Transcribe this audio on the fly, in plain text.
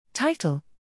Title: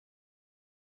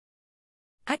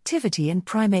 Activity in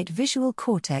primate visual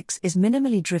cortex is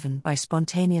minimally driven by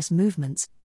spontaneous movements.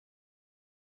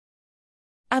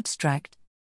 Abstract: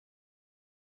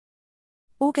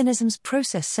 Organisms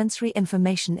process sensory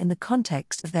information in the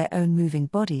context of their own moving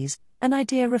bodies, an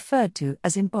idea referred to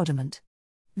as embodiment.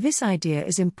 This idea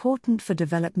is important for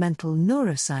developmental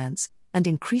neuroscience, and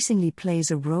increasingly plays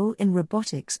a role in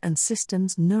robotics and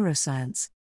systems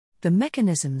neuroscience. The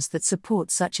mechanisms that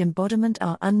support such embodiment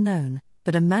are unknown,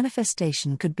 but a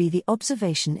manifestation could be the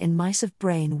observation in mice of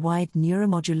brain-wide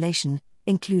neuromodulation,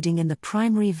 including in the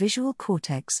primary visual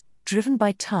cortex, driven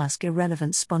by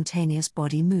task-irrelevant spontaneous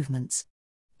body movements.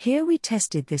 Here we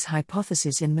tested this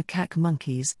hypothesis in macaque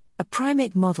monkeys, a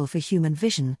primate model for human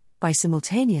vision, by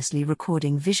simultaneously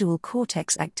recording visual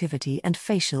cortex activity and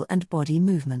facial and body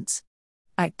movements.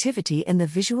 Activity in the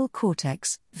visual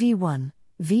cortex, V1,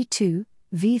 V2,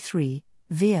 V3,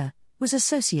 VIA, was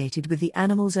associated with the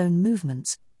animal's own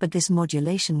movements, but this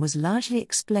modulation was largely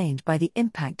explained by the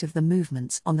impact of the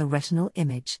movements on the retinal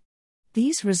image.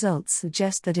 These results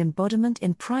suggest that embodiment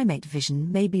in primate vision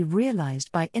may be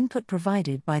realized by input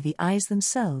provided by the eyes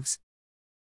themselves.